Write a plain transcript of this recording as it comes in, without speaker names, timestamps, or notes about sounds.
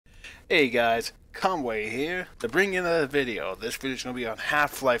Hey guys, Conway here to bring you another video. This video is going to be on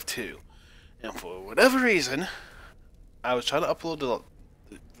Half-Life 2. And for whatever reason, I was trying to upload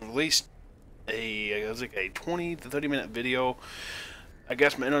release it was like a 20 to 30 minute video. I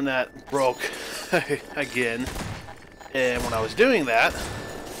guess my internet broke again. And when I was doing that,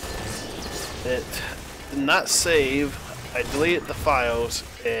 it did not save. I deleted the files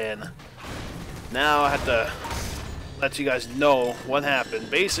and now I have to let you guys know what happened.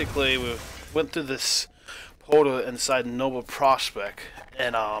 Basically, we went through this portal inside Noble Prospect,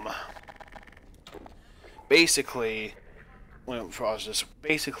 and basically,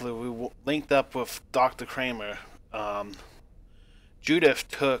 we linked up with Dr. Kramer. Judith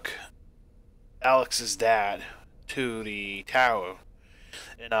took Alex's dad to the tower,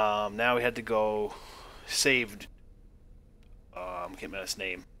 and now we had to go save. I can't remember his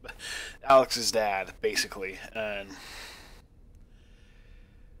name. Alex's dad, basically, and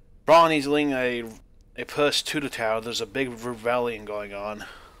Bronny's leading a push to the tower. There's a big rebellion going on,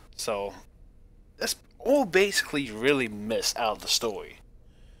 so that's all basically you really missed out of the story.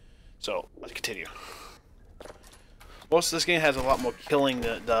 So let's continue. Most of this game has a lot more killing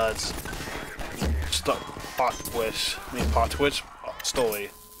than it does plot twist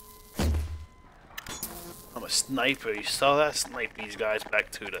story. I'm a sniper. You saw that? Snipe these guys back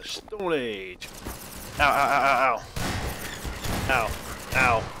to the Stone Age. Ow, ow, ow, ow, ow. Ow,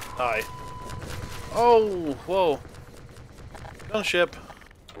 ow. Die. Oh, whoa. Gunship.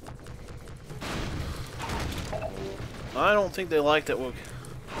 I don't think they like that we're...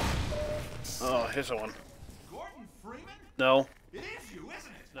 Oh, here's one. Gordon Freeman? No. It is you, isn't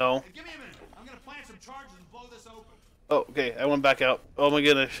it? No. Hey, give me a minute. I'm gonna plant some charges and blow this open. Oh, okay. I went back out. Oh my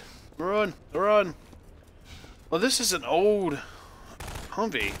goodness. Run. Run. Well, this is an old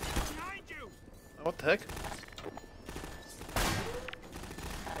Humvee. Behind you. What the heck?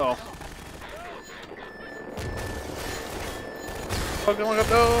 Oh. Oh, come on,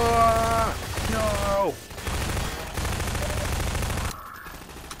 no! No!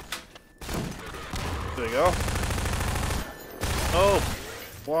 There you go. Oh!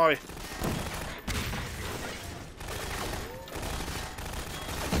 Why?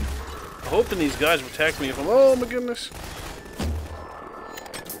 I'm hoping these guys will attack me if I'm... Oh my goodness!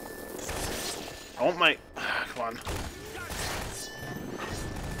 I want my... Come on.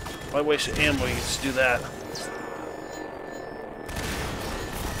 Why waste your ammo? You can just do that.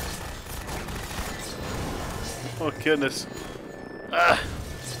 Oh goodness.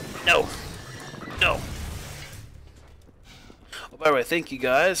 No. No. Oh, by the way, thank you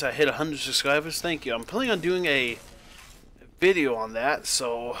guys. I hit 100 subscribers. Thank you. I'm planning on doing a video on that,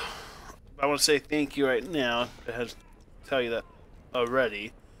 so I want to say thank you right now. I had to tell you that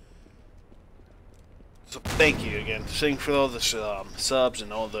already. So thank you again. Thank you for all the subs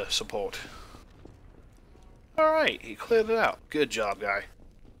and all the support. Alright, he cleared it out. Good job, guy.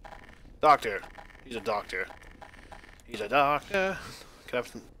 Doctor. He's a doctor. He's a doctor. Can I have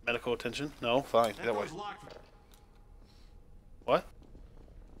some medical attention? No? Fine. That That way. door's locked. What?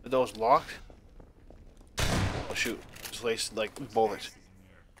 The door's locked? Oh shoot. It's laced like bullets.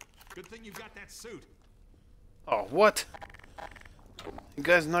 Good thing you got that suit. Oh, what? You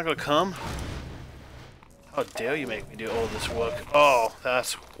guys not gonna come? How dare you make me do all this work? Oh,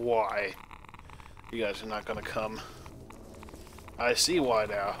 that's why. You guys are not gonna come. I see why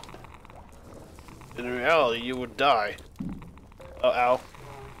now. In reality, you would die. Oh, ow.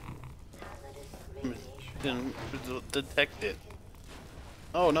 Didn't detect it.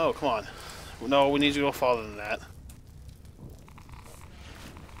 Oh no, come on. No, we need to go farther than that.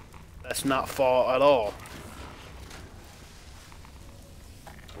 That's not far at all.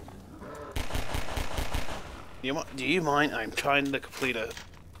 Do you mind? I'm trying to complete a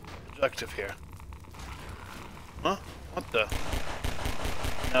objective here. Huh? What the?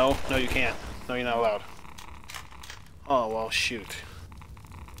 No, no you can't. No, you're not allowed. Oh, well, shoot.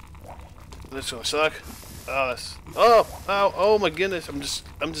 This is gonna suck. Oh, that's... Oh! Ow! Oh my goodness, I'm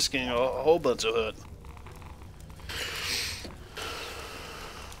just getting a whole bunch of hurt.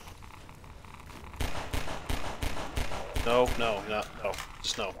 No, no, no, no.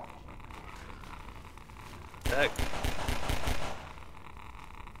 Just no. Heck.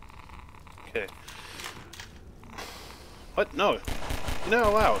 Okay. What? No. You're not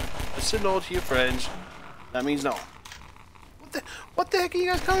allowed. I said no to your friends. That means no. What the heck are you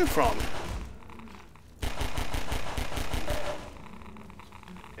guys coming from?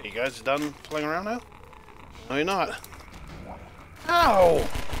 Okay, you guys done playing around now? No, you're not. Ow!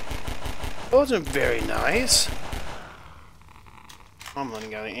 That wasn't very nice. I'm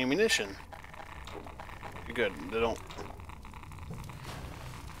running out of ammunition. You're good. They don't...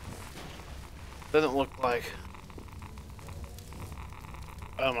 Doesn't look like...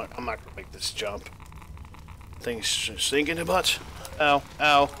 I'm not gonna make this jump. Thing's sinking too much. Ow,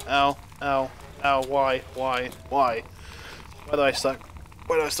 ow, ow, ow, ow, why? Why do I suck?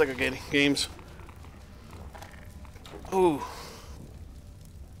 Why do I suck at games? Ooh.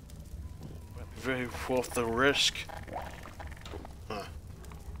 Very worth the risk. Huh.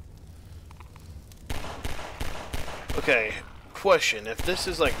 Okay, question. If this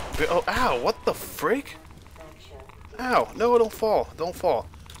is like... Oh, ow, what the freak? Ow, no, don't fall. Don't fall.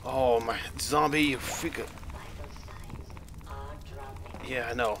 Oh, my zombie, you freak. Yeah,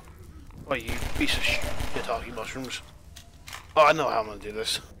 I know. Oh, you piece of shit, talking mushrooms. Oh, I know how I'm gonna do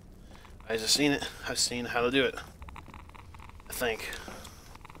this. I just seen it. I've seen how to do it. I think.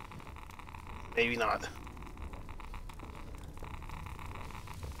 Maybe not.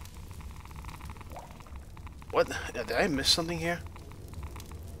 What? Did I miss something here?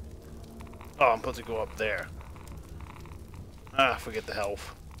 Oh, I'm supposed to go up there. Ah, forget the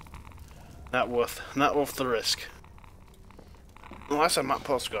health. Not worth the risk. Unless I'm not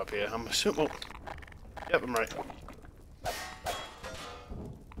supposed to go up here. I'm assuming. Oh, yep, I'm right.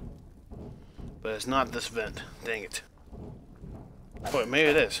 But it's not this vent. Dang it. Oh, maybe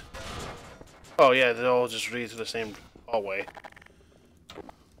it is. Oh yeah, they all just lead to the same hallway.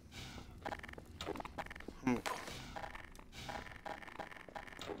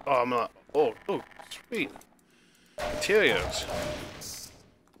 Oh, I'm not. Oh, sweet. Materials.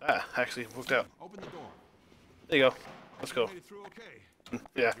 Ah, actually worked out. Open the door. There you go. Let's go. Made it through okay.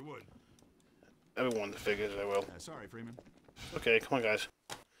 Yeah. You would. Everyone figures I will. Sorry, Freeman. Okay, come on, guys.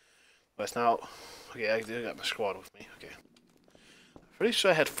 Let's now. Okay, I got my squad with me. Okay. Pretty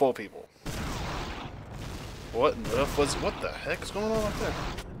sure I had 4 people. What the heck is going on up there?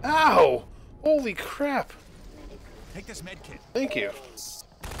 Ow! Holy crap! Take this med kit. Thank you.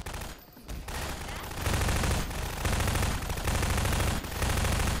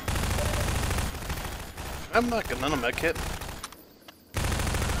 I'm not getting none of my kit.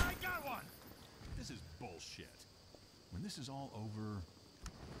 I got one. This is bullshit. When this is all over,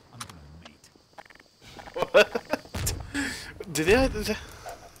 I'm gonna mate. What? Did I? Dr.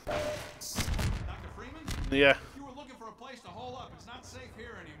 Freeman? Yeah. If you were looking for a place to hole up, it's not safe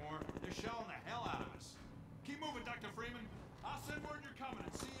here anymore. They're shelling the hell out of us. Keep moving, Dr. Freeman. I'll send word you're coming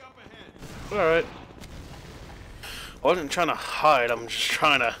and see you up ahead. Alright. I wasn't trying to hide, I'm just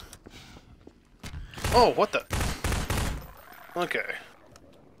trying to... Oh, what the... Okay.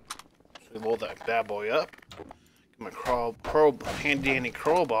 We load that bad boy up. Get my handy dandy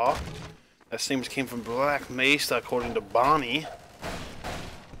crowbar. That seems came from Black Mesa, according to Bonnie.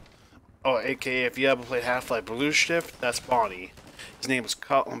 Oh, aka if you ever played Half-Life Blue Shift, that's Bonnie. His name is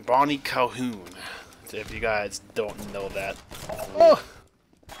Bonnie Calhoun. If you guys don't know that. Oh!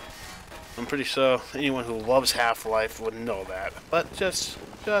 I'm pretty sure anyone who loves Half-Life would know that. But just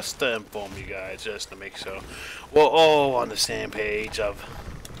to inform you guys, just to make sure we're all on the same page of...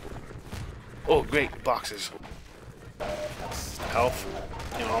 Oh, great, boxes. Health,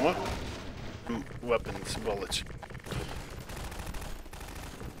 armor, weapons, bullets.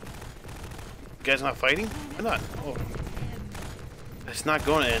 You guys not fighting? Why not? Oh. It's not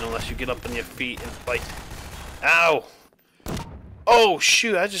going to end unless you get up on your feet and fight. Ow! Oh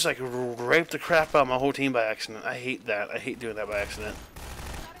shoot, I just like raped the crap out of my whole team by accident. I hate that. I hate doing that by accident.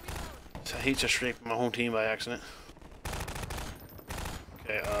 I hate just raping my whole team by accident.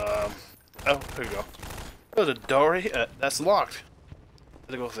 Okay, oh, there we go. Oh, the door here, that's locked.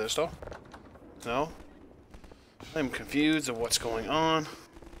 Did I go through this door? No? I'm confused of what's going on.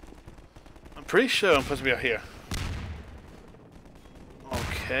 I'm pretty sure I'm supposed to be out here.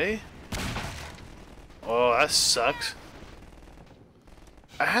 Okay. Oh, that sucks.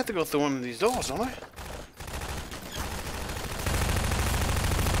 I had to go through one of these doors, don't I?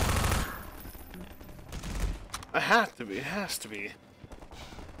 I have to be. It has to be.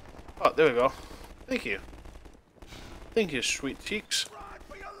 Oh, there we go. Thank you. Thank you, sweet cheeks.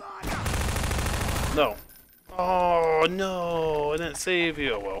 No. Oh, no. I didn't save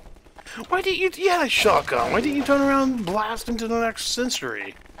you. Well. Why didn't you... You had a shotgun. Why didn't you turn around and blast into the next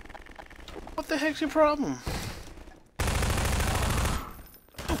century? What the heck's your problem?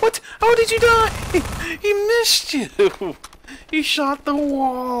 What? How did you die? He missed you. He shot the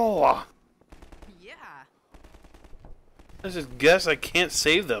wall. Yeah. I just guess I can't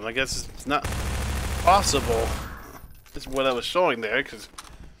save them. I guess it's not possible. That's what I was showing there, because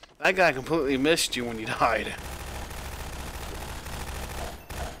that guy completely missed you when you died.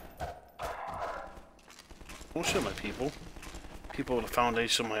 Don't show my people. People of the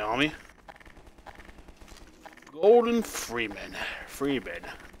foundation of my army. Golden Freeman. Freeman.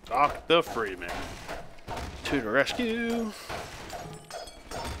 Dr. Freeman. To the rescue.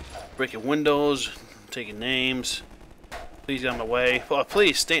 Breaking windows, taking names. Please get out of my way. Oh,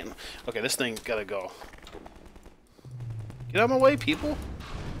 please, stand. Okay, this thing gotta go. Get out of my way, people.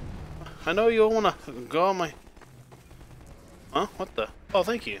 I know you don't wanna go on my... Huh? What the? Oh,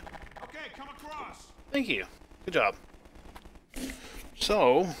 thank you. Okay, come across. Thank you. Good job.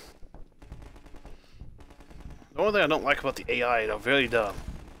 So... The only thing I don't like about the AI, they're very dumb.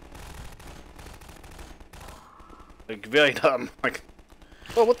 Like, very dumb. Like...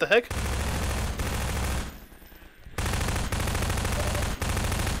 Oh, what the heck?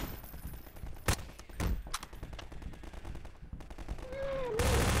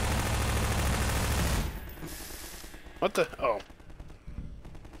 What the? Oh.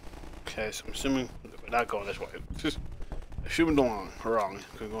 Okay, so I'm assuming we're not going this way. Just assuming wrong.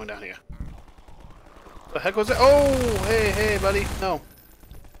 We're going down here. What the heck was that? Oh, hey, buddy. No.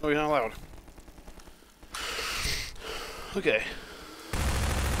 No, you're not allowed. Okay.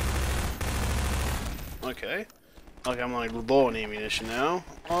 Okay. Okay, I'm like low on ammunition now.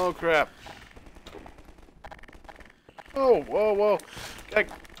 Oh, crap. Oh, whoa. Okay,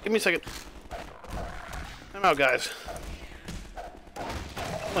 give me a second. I'm out, guys.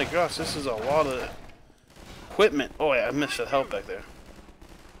 Oh my gosh, this is a lot of equipment. Oh, yeah, I missed the help back there.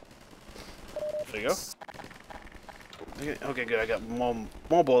 There you go. Okay, good. I got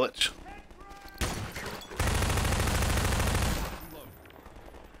more bullets.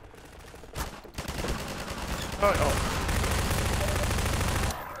 Oh.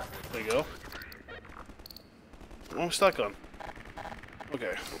 There you go. What am I stuck on?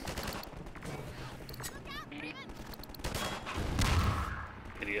 Okay.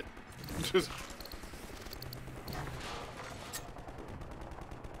 Idiot. Good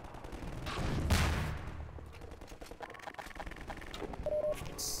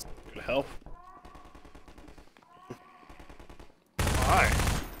help. Hi.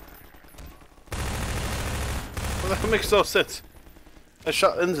 Well, that makes no sense. I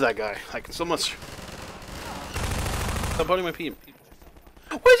shot into that guy. Like so much. Stop putting my pee.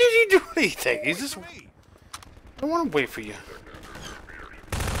 Why did you do anything? He's just. I don't want to wait for you.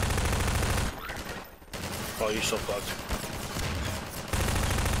 Oh, you're so fucked.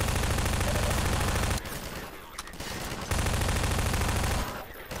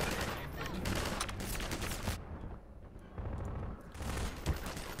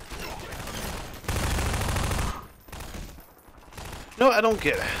 No, I don't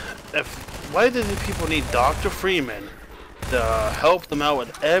get it. Why did the people need Dr. Freeman to help them out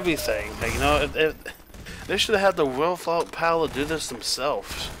with everything? Like, you know, they should have had the willpower to do this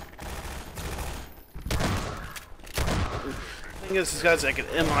themselves. I guess this guy's like an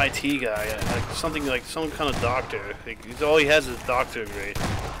MIT guy, like something like some kind of doctor. Like, all he has is a doctor degree.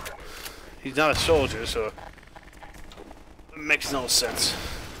 He's not a soldier, so it makes no sense.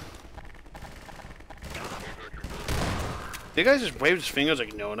 The guy just waved his fingers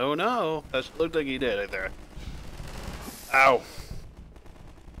like, no. That looked like he did right there. Ow.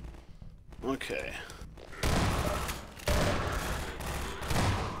 Okay.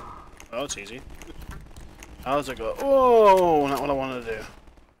 Oh, it's easy. I was like, oh, not what I wanted to do.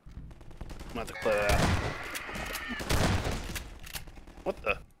 I'm gonna have to clear that out. What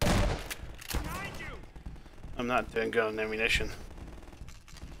the? I'm not doing good on ammunition.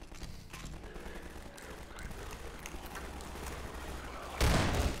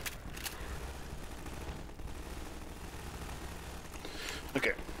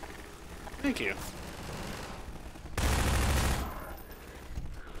 Okay. Thank you.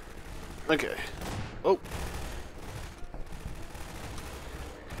 Okay. Oh.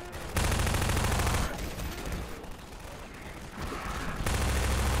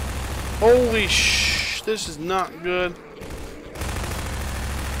 Holy sh! This is not good.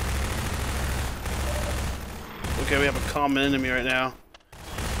 Okay, we have a common enemy right now.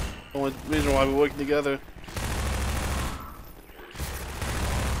 Only reason why we're working together.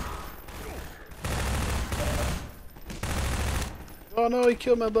 Oh no, he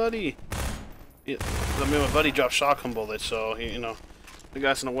killed my buddy. Yeah, I mean, my buddy dropped shotgun bullets, so he, you know, the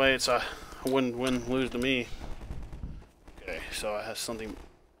guy's in the way. It's a win-lose to me. Okay, so I have something.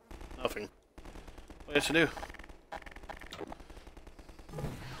 Nothing. What else to do?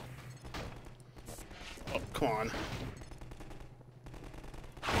 Oh, come on.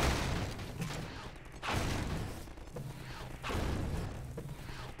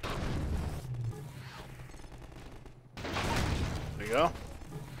 There you go.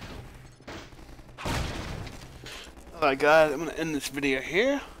 Alright guys, I'm gonna end this video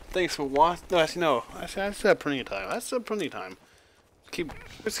here. Thanks for watching. No, actually no. I said plenty of time. I said plenty of time.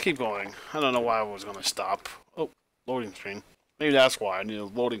 let's keep going. I don't know why I was gonna stop. Oh, loading screen. Maybe that's why I knew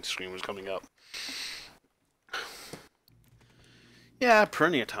the loading screen was coming up. Yeah,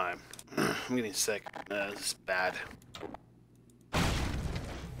 plenty of time. I'm getting sick. This is bad.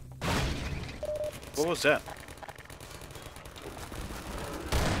 What was that?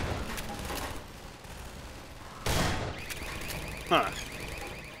 Huh.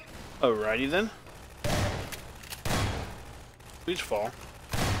 Alrighty then. Please fall.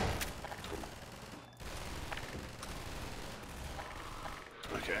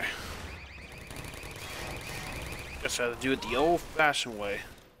 Okay. Guess I have to do it the old-fashioned way.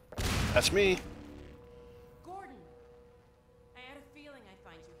 That's me. Gordon! I had a feeling I'd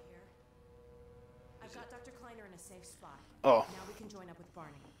find you here. I've got Dr. Kleiner in a safe spot. Oh. Now we can join up with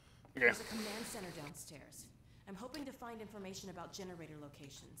Barney. Okay. There's a command center downstairs. I'm hoping to find information about generator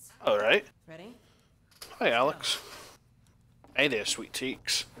locations. Alright. Ready? Hi, Alex. Hey there, sweet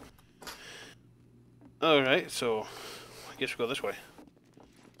cheeks. Alright, so I guess we'll go this way.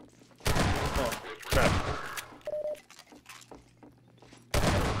 Oh, crap.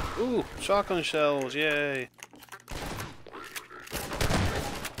 Ooh, shotgun shells, yay.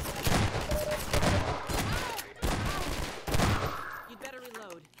 You'd better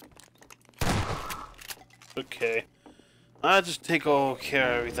reload. Okay. I'll just take all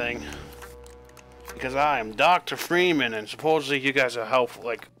care of everything. Because I am Dr. Freeman, and supposedly you guys are helpful,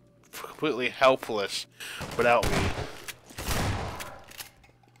 like, completely helpless without me.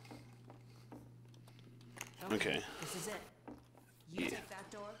 Okay. This is it. You take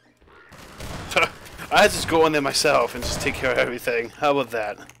that door. I just go in there myself and just take care of everything. How about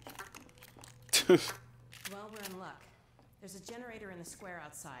that? Well, we're in luck. There's a generator in the square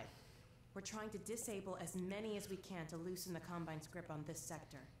outside. We're trying to disable as many as we can to loosen the Combine's grip on this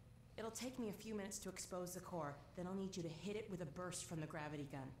sector. It'll take me a few minutes to expose the core, then I'll need you to hit it with a burst from the gravity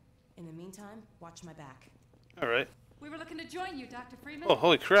gun. In the meantime, watch my back. Alright. We were looking to join you, Dr. Freeman. Oh,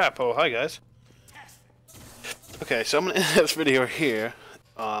 holy crap. Oh, hi, guys. Okay, so I'm going to end this video here.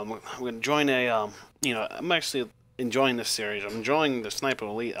 I'm going to join a, you know, I'm actually enjoying this series. I'm enjoying the Sniper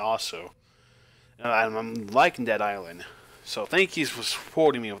Elite also. I'm liking Dead Island. So thank you for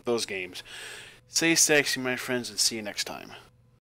supporting me with those games. Stay sexy, my friends, and see you next time.